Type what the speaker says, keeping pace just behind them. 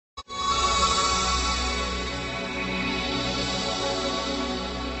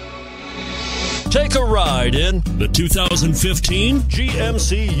Take a ride in the 2015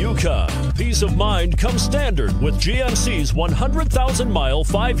 GMC Yukon. Peace of mind comes standard with GMC's 100,000-mile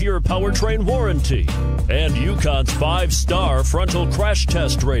 5-year powertrain warranty and Yukon's 5-star frontal crash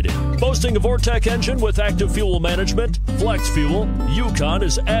test rating. Boasting a Vortec engine with active fuel management, flex fuel, Yukon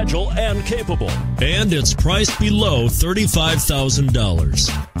is agile and capable. And it's priced below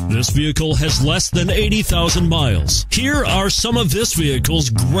 $35,000. This vehicle has less than 80,000 miles. Here are some of this vehicle's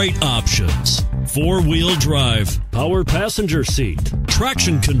great options: 4-wheel drive, power passenger seat,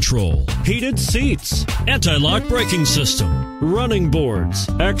 traction control, heated seats, anti-lock braking system, running boards,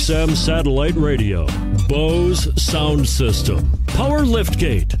 XM satellite radio, Bose sound system, power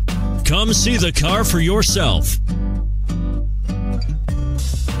liftgate. Come see the car for yourself.